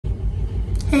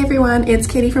Hey everyone, it's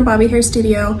Katie from Bobby Hair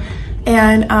Studio,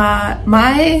 and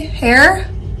my hair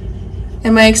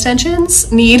and my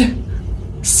extensions need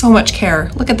so much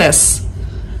care. Look at this.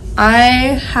 I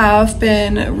have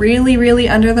been really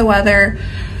under the weather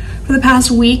for the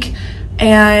past week,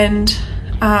 and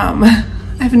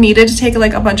I've needed to take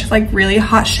like a bunch of like really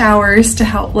hot showers to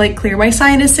help like clear my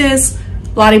sinuses,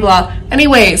 blah blah.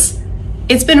 Anyways,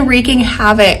 it's been wreaking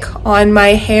havoc on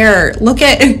my hair. Look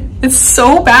at it. It's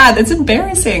so bad, it's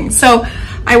embarrassing. So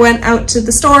I went out to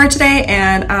the store today,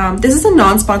 and this is a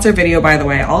non-sponsored video, by the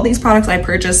way. All these products I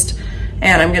purchased,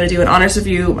 and I'm gonna do an honest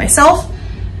review myself.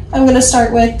 I'm gonna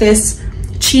start with this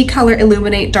Chi Color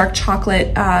Illuminate Dark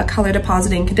Chocolate Color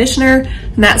Depositing Conditioner,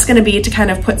 and that's gonna be to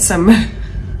kind of put some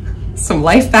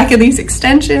life back in these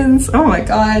extensions. Oh my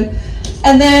God.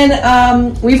 And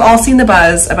then we've all seen the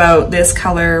buzz about this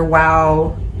Color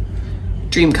Wow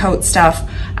Dream Coat stuff.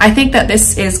 I think that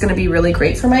this is going to be really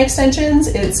great for my extensions.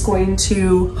 It's going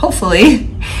to hopefully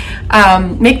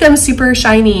make them super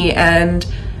shiny and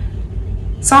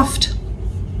soft.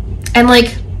 And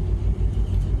like,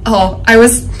 oh, I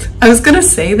was gonna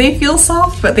say they feel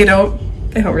soft, but they don't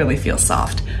really feel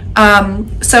soft.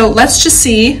 So let's just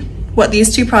see what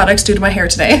these two products do to my hair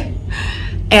today.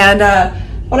 And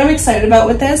what I'm excited about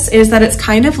with this is that it's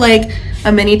kind of like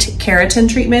a mini keratin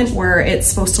treatment where it's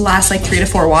supposed to last like 3 to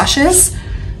 4 washes.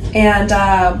 And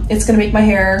it's gonna make my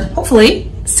hair, hopefully,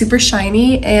 super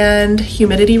shiny and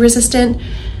humidity resistant,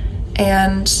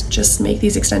 and just make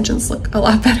these extensions look a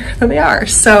lot better than they are.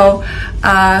 So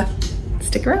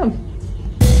stick around.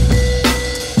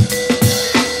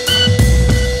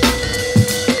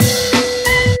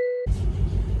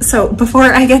 So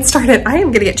before I get started, I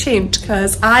am gonna get changed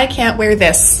because I can't wear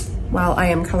this while I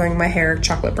am coloring my hair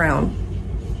chocolate brown.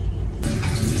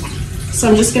 So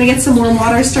I'm just gonna get some warm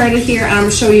water started here, and I'm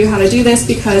gonna show you how to do this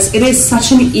because it is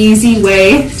such an easy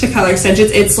way to color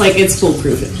extensions. It's like, it's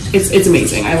foolproof. It's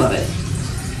amazing, I love it.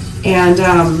 And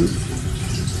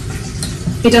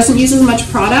it doesn't use as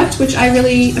much product, which I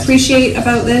really appreciate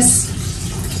about this.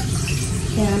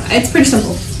 And it's pretty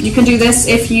simple. You can do this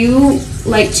if you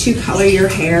like to color your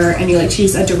hair and you like to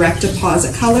use a direct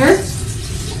deposit color.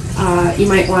 You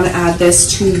might want to add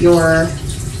this to your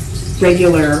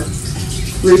regular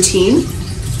routine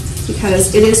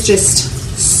because it is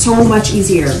just so much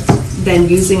easier than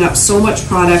using up so much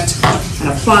product and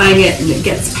applying it and it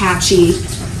gets patchy.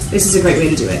 This is a great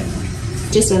way to do it.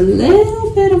 Just a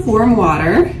little bit of warm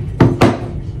water,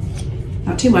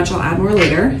 not too much, I'll add more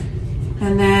later.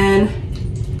 And then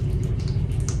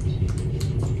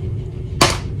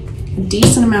a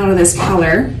decent amount of this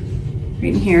color right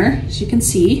in here, as you can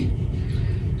see.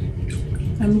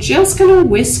 I'm just gonna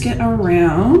whisk it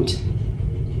around.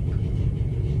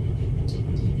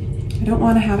 I don't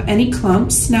want to have any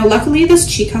clumps. Now, luckily this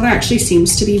Chi color actually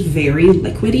seems to be very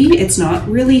liquidy. It's not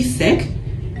really thick.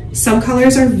 Some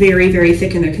colors are very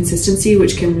thick in their consistency,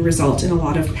 which can result in a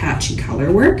lot of patchy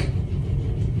color work.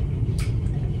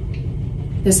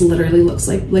 This literally looks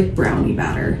like brownie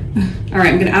batter. All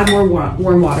right, I'm gonna add more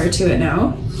warm water to it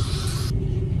now.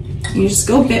 You just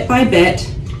go bit by bit,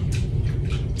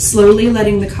 slowly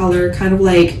letting the color kind of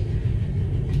like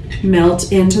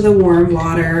melt into the warm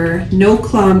water. No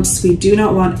clumps. We do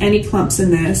not want any clumps in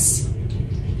this.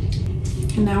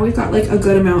 And now we've got like a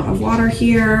good amount of water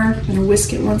here. I'm gonna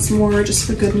whisk it once more just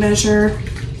for good measure.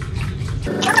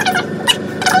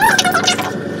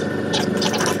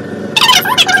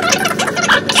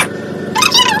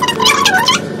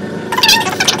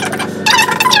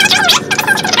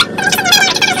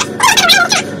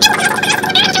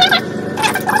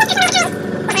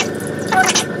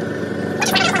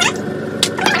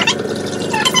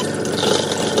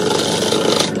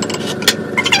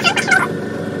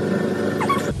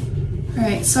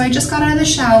 So I just got out of the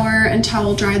shower and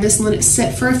towel dried this and let it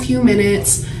sit for a few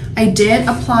minutes. I did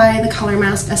apply the color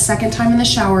mask a second time in the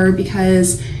shower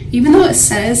because even though it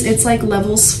says it's like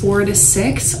levels 4 to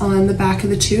 6 on the back of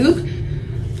the tube,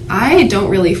 I don't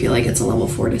really feel like it's a level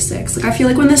 4 to 6. Like, I feel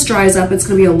like when this dries up, it's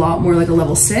gonna be a lot more like a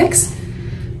level 6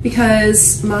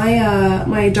 because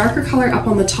my darker color up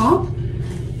on the top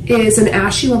is an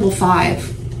ashy level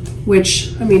 5,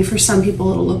 which, I mean, for some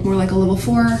people it'll look more like a level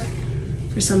 4.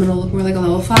 For some it'll look more like a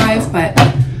level 5, but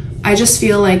I just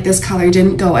feel like this color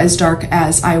didn't go as dark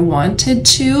as I wanted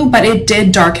to, but it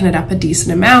did darken it up a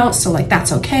decent amount, so like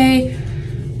that's okay.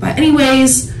 But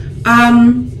anyways,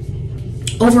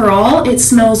 overall it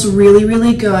smells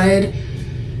really good.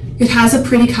 It has a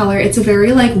pretty color. It's a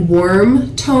very like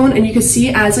warm tone, and you can see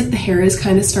as like the hair is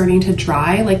kind of starting to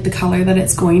dry, like the color that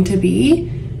it's going to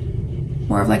be.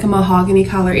 more of like a mahogany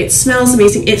color. It smells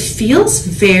amazing. It feels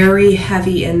very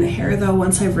heavy in the hair though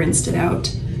once I've rinsed it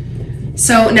out.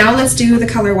 So now let's do the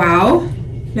color Wow.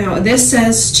 Now this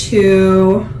says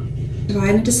to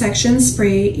divide into sections,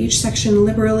 spray each section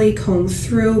liberally, comb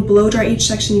through, blow dry each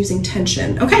section using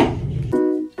tension. Okay.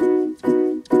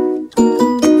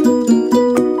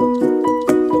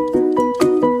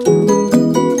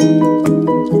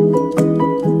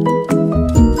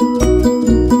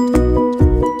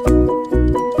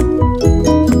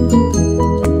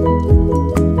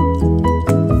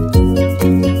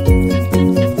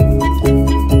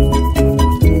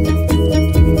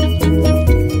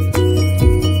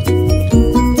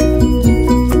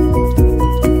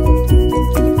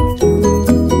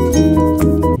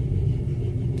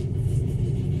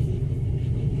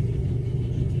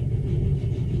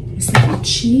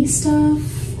 Cheese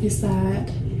stuff? Is that,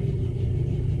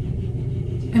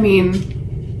 I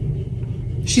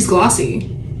mean, she's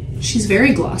glossy. She's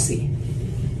very glossy.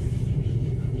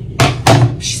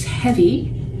 She's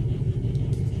heavy.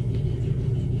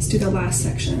 Let's do the last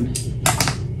section.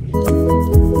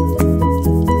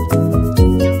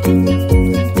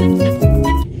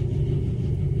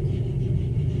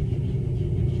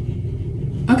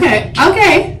 Okay.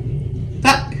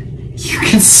 You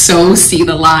can so see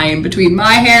the line between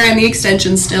my hair and the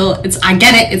extension still. I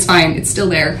get it, it's fine, it's still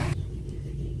there.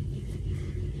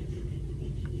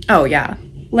 Oh yeah,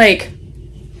 like,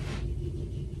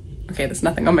 okay, there's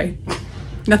nothing on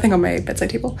my bedside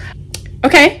table.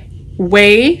 Okay,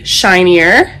 way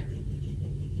shinier.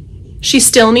 She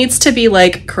still needs to be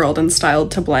like curled and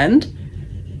styled to blend.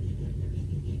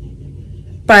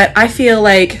 But I feel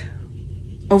like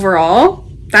overall,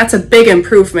 that's a big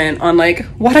improvement on like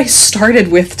what I started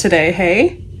with today,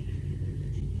 hey?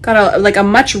 Got a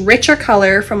much richer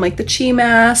color from like the Chi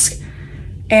mask,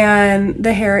 and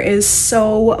the hair is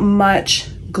so much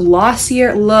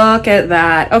glossier. Look at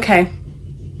that. Okay.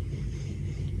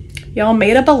 Y'all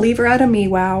made a believer out of me,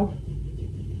 wow.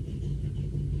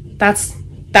 That's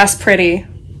pretty.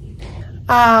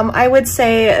 I would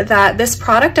say that this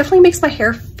product definitely makes my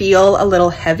hair feel a little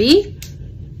heavy.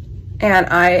 And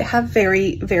I have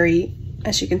very, very,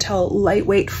 as you can tell,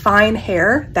 lightweight, fine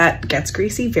hair that gets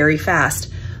greasy very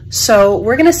fast. So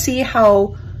we're gonna see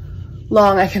how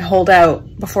long I can hold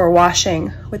out before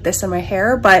washing with this in my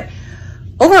hair. But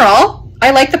overall,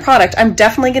 I like the product. I'm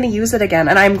definitely gonna use it again.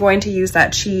 And I'm going to use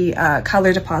that Chi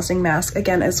color depositing mask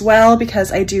again as well,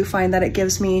 because I do find that it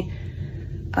gives me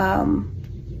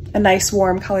a nice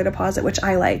warm color deposit, which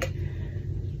I like.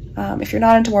 If you're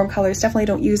not into warm colors, definitely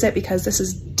don't use it, because this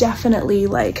is definitely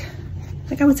like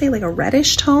I would say like a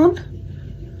reddish tone.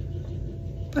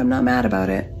 I'm not mad about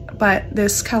it, but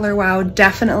this color Wow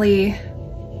definitely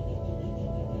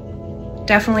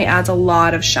adds a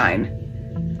lot of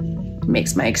shine.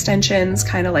 Makes my extensions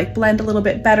kind of like blend a little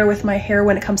bit better with my hair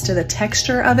when it comes to the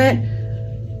texture of it,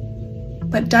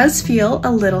 but does feel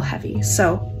a little heavy.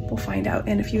 So we'll find out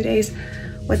in a few days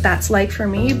what that's like for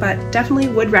me, but definitely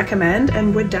would recommend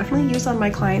and would definitely use on my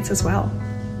clients as well.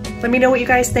 Let me know what you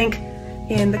guys think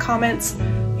in the comments,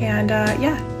 and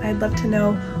yeah, I'd love to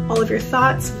know all of your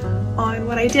thoughts on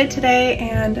what I did today,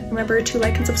 and remember to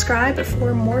like and subscribe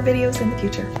for more videos in the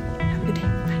future.